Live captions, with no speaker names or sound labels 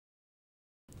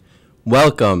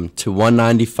Welcome to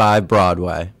 195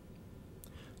 Broadway.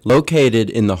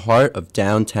 Located in the heart of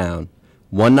downtown,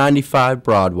 195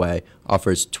 Broadway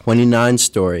offers 29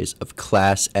 stories of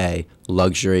Class A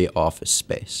luxury office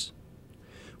space.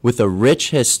 With a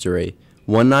rich history,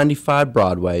 195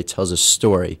 Broadway tells a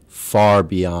story far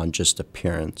beyond just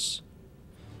appearance.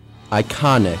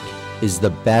 Iconic is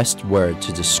the best word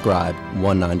to describe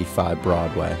 195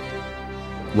 Broadway.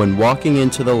 When walking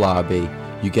into the lobby,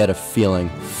 you get a feeling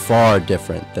far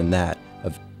different than that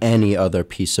of any other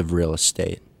piece of real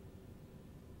estate.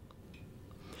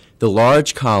 The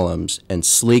large columns and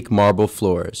sleek marble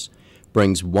floors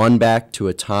brings one back to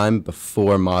a time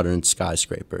before modern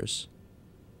skyscrapers.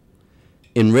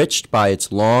 Enriched by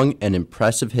its long and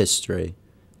impressive history,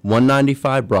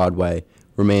 195 Broadway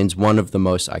remains one of the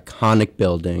most iconic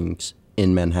buildings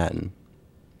in Manhattan.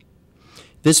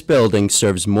 This building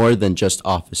serves more than just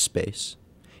office space.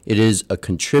 It is a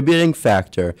contributing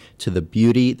factor to the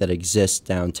beauty that exists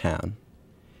downtown.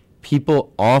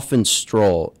 People often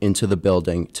stroll into the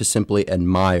building to simply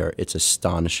admire its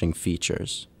astonishing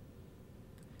features.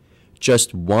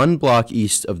 Just one block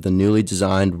east of the newly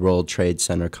designed World Trade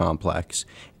Center complex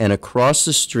and across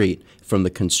the street from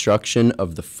the construction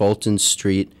of the Fulton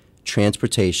Street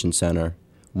Transportation Center,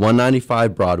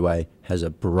 195 Broadway has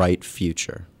a bright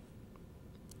future.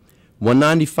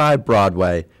 195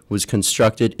 Broadway was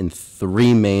constructed in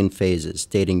three main phases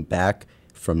dating back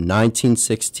from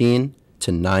 1916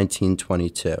 to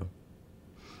 1922.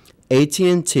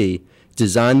 AT&T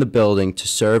designed the building to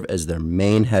serve as their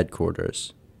main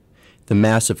headquarters. The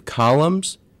massive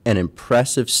columns and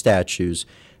impressive statues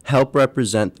help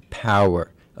represent the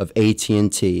power of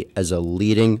AT&T as a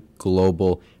leading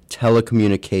global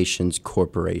telecommunications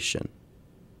corporation.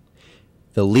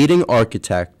 The leading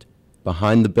architect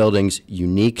behind the building's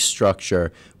unique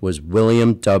structure was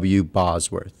William W.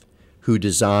 Bosworth, who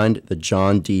designed the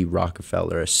John D.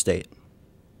 Rockefeller estate.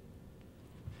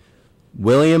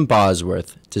 William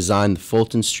Bosworth designed the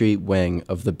Fulton Street wing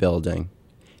of the building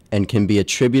and can be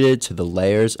attributed to the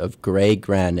layers of gray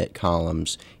granite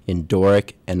columns in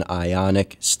Doric and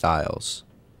Ionic styles.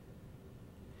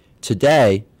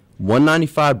 Today,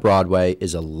 195 Broadway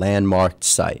is a landmarked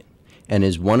site and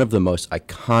is one of the most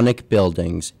iconic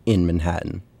buildings in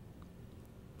Manhattan.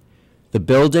 The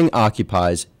building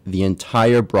occupies the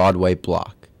entire Broadway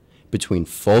block between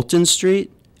Fulton Street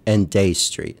and Day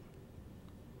Street.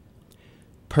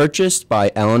 Purchased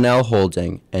by L&L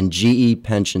Holding and GE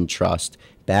Pension Trust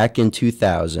back in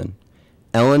 2000,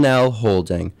 L&L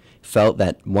Holding felt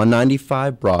that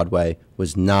 195 Broadway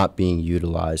was not being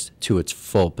utilized to its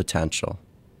full potential.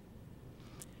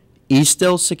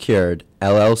 Eastdil Secured,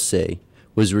 LLC,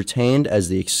 was retained as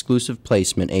the exclusive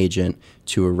placement agent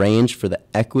to arrange for the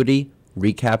equity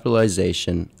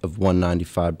recapitalization of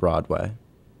 195 Broadway.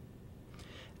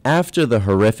 After the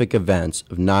horrific events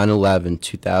of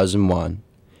 9/11-2001,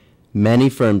 many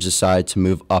firms decided to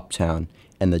move uptown,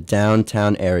 and the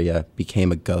downtown area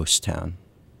became a ghost town.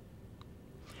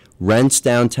 Rents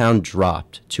downtown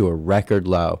dropped to a record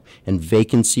low, and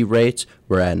vacancy rates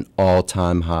were at an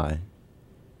all-time high.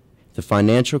 The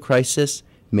financial crisis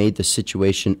made the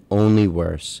situation only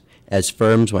worse, as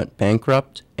firms went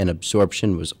bankrupt and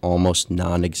absorption was almost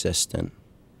non-existent.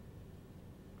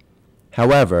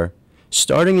 However,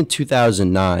 starting in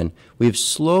 2009, we have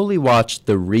slowly watched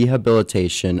the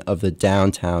rehabilitation of the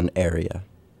downtown area.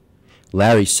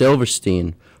 Larry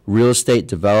Silverstein, real estate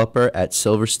developer at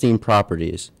Silverstein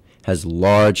Properties, has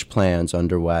large plans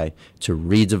underway to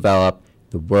redevelop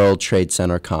the World Trade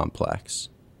Center complex.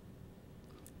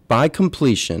 By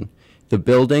completion, the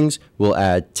buildings will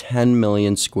add 10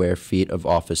 million square feet of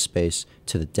office space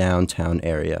to the downtown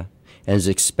area and is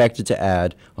expected to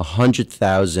add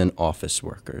 100,000 office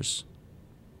workers.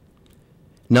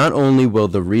 Not only will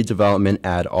the redevelopment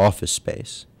add office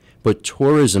space, but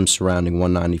tourism surrounding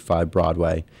 195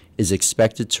 Broadway is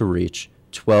expected to reach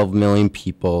 12 million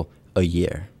people a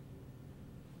year.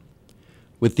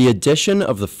 With the addition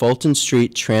of the Fulton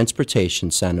Street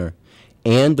Transportation Center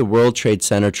and the World Trade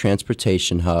Center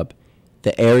Transportation Hub,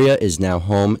 the area is now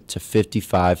home to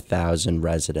 55,000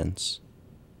 residents.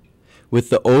 With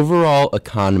the overall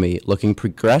economy looking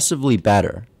progressively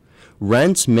better,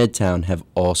 rents midtown have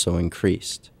also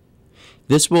increased.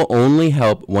 This will only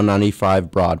help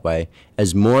 195 Broadway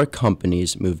as more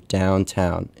companies move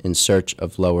downtown in search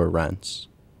of lower rents.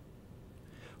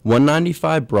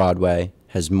 195 Broadway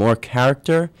has more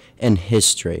character and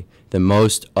history than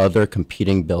most other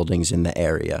competing buildings in the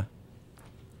area.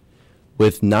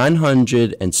 With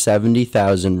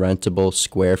 970,000 rentable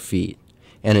square feet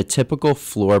and a typical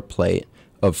floor plate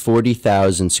of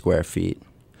 40,000 square feet,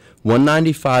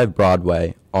 195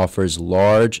 Broadway offers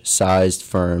large-sized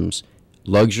firms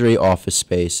luxury office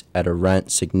space at a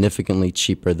rent significantly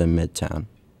cheaper than Midtown.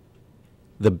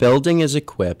 The building is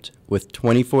equipped with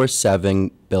 24/7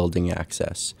 building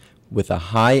access with a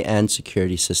high-end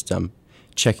security system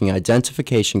checking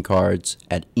identification cards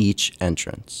at each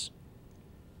entrance.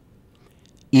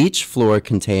 Each floor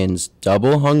contains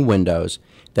double-hung windows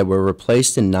that were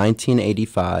replaced in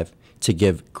 1985 to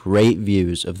give great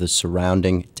views of the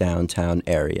surrounding downtown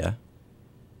area.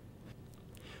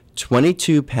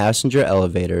 22 passenger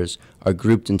elevators are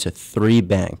grouped into 3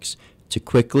 banks to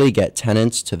quickly get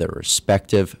tenants to their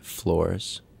respective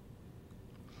floors.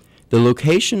 The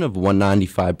location of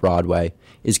 195 Broadway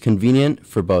is convenient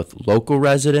for both local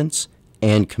residents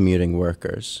and commuting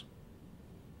workers.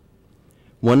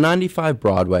 195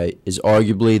 Broadway is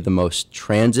arguably the most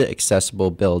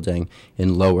transit-accessible building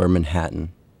in Lower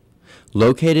Manhattan.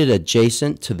 Located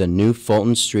adjacent to the new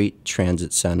Fulton Street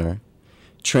Transit Center,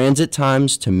 transit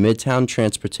times to Midtown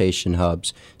transportation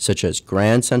hubs such as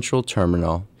Grand Central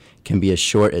Terminal can be as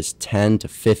short as 10 to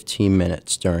 15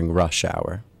 minutes during rush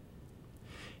hour.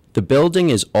 The building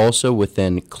is also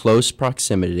within close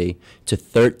proximity to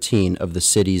 13 of the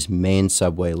city's main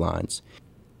subway lines.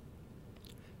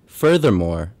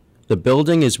 Furthermore, the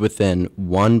building is within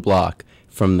 1 block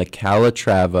from the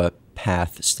Calatrava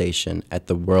Path station at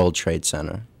the World Trade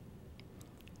Center.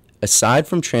 Aside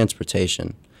from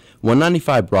transportation,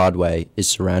 195 Broadway is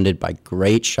surrounded by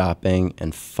great shopping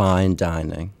and fine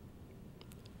dining.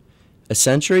 A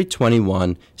Century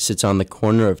 21 sits on the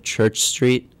corner of Church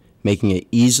Street, making it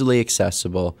easily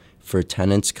accessible for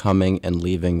tenants coming and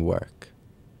leaving work.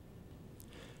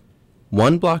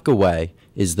 1 block away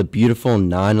is the beautiful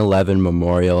 9/11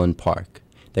 Memorial and Park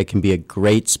that can be a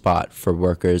great spot for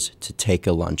workers to take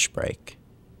a lunch break.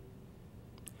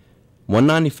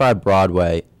 195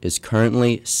 Broadway is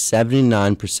currently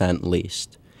 79%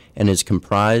 leased and is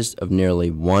comprised of nearly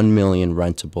 1 million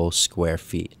rentable square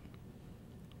feet.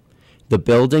 The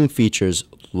building features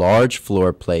large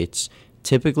floor plates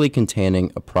typically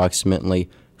containing approximately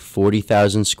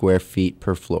 40,000 square feet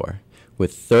per floor,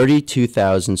 with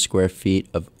 32,000 square feet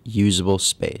of usable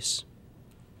space.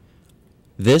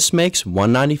 This makes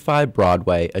 195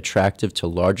 Broadway attractive to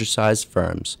larger-sized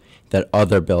firms that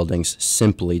other buildings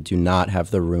simply do not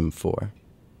have the room for.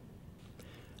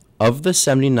 Of the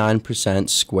 79%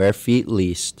 square feet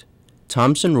leased,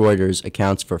 Thomson Reuters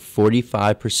accounts for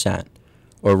 45%,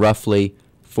 or roughly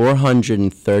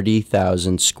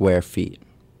 430,000 square feet.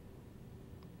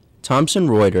 Thomson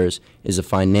Reuters is a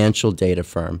financial data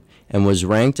firm and was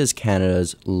ranked as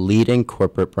Canada's leading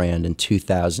corporate brand in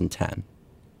 2010.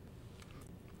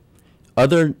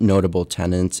 Other notable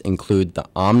tenants include the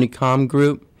Omnicom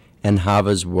Group and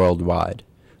Havas Worldwide,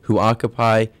 who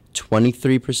occupy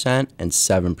 23% and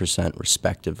 7%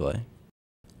 respectively.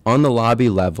 On the lobby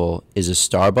level is a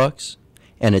Starbucks,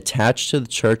 and attached to the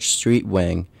Church Street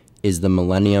wing is the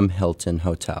Millennium Hilton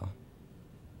Hotel.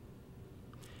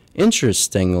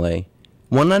 Interestingly,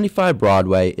 195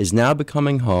 Broadway is now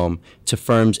becoming home to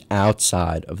firms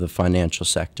outside of the financial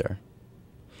sector.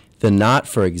 The Knot,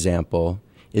 for example,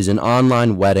 is an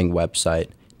online wedding website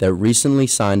that recently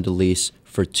signed a lease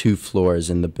for 2 floors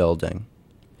in the building,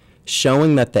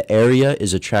 showing that the area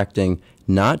is attracting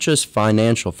not just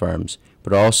financial firms,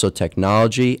 but also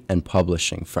technology and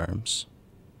publishing firms.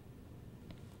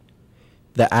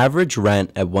 The average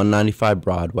rent at 195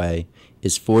 Broadway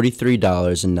is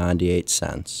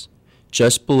 $43.98,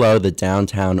 just below the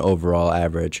downtown overall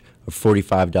average of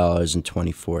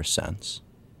 $45.24.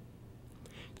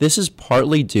 This is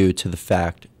partly due to the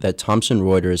fact that Thomson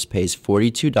Reuters pays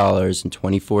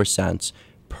 $42.24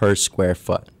 per square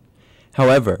foot.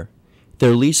 However,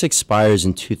 their lease expires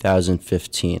in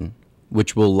 2015,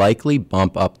 which will likely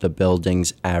bump up the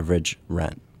building's average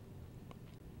rent.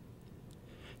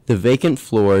 The vacant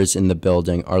floors in the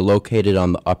building are located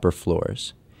on the upper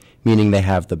floors, meaning they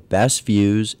have the best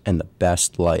views and the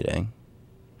best lighting.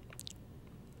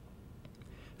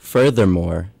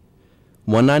 Furthermore,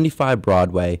 195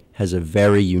 Broadway has a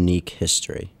very unique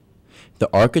history. The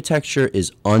architecture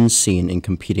is unseen in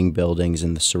competing buildings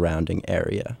in the surrounding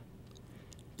area.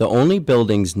 The only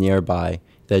buildings nearby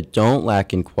that don't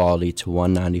lack in quality to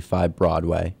 195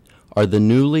 Broadway are the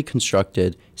newly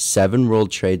constructed 7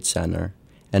 World Trade Center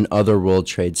and other World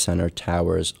Trade Center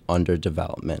towers under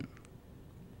development.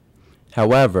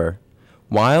 However,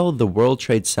 while the World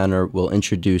Trade Center will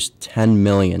introduce 10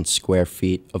 million square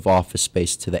feet of office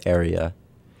space to the area,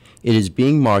 it is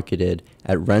being marketed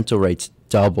at rental rates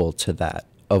double to that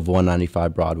of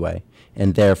 195 Broadway,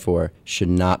 and therefore should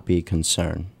not be a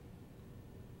concern.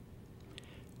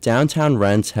 Downtown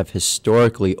rents have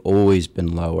historically always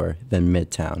been lower than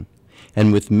Midtown,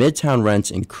 and with Midtown rents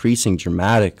increasing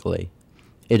dramatically,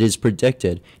 it is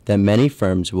predicted that many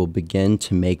firms will begin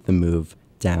to make the move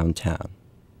downtown.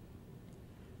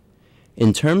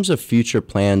 In terms of future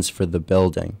plans for the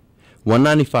building,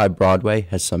 195 Broadway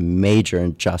has some major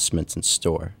adjustments in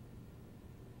store.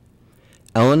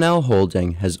 L&L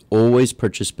Holding has always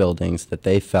purchased buildings that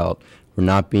they felt were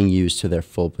not being used to their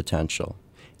full potential,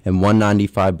 and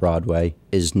 195 Broadway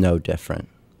is no different.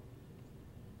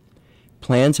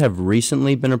 Plans have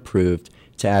recently been approved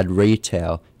to add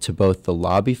retail to both the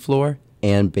lobby floor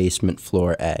and basement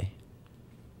floor A.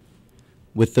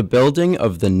 With the building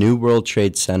of the new World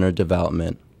Trade Center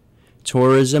development,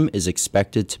 tourism is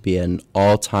expected to be at an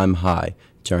all-time high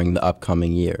during the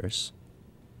upcoming years.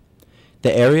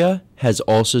 The area has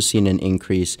also seen an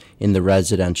increase in the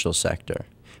residential sector,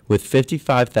 with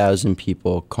 55,000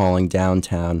 people calling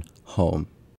downtown home.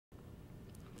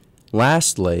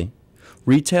 Lastly,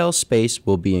 retail space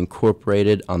will be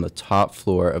incorporated on the top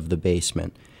floor of the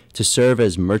basement to serve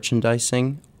as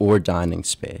merchandising or dining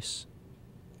space.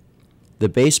 The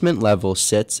basement level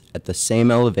sits at the same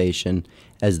elevation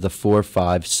as the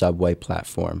 4-5 subway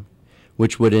platform,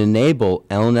 which would enable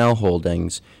L&L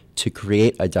Holdings to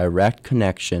create a direct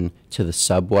connection to the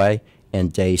subway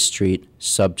and Day Street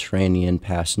subterranean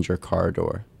passenger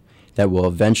corridor that will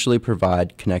eventually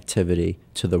provide connectivity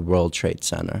to the World Trade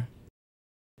Center.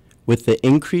 With the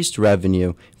increased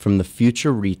revenue from the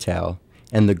future retail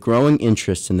and the growing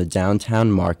interest in the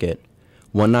downtown market,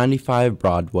 195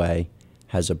 Broadway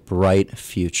has a bright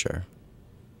future.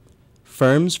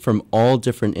 Firms from all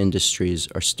different industries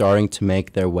are starting to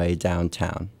make their way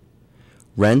downtown.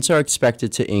 Rents are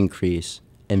expected to increase,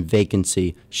 and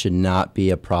vacancy should not be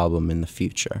a problem in the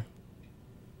future.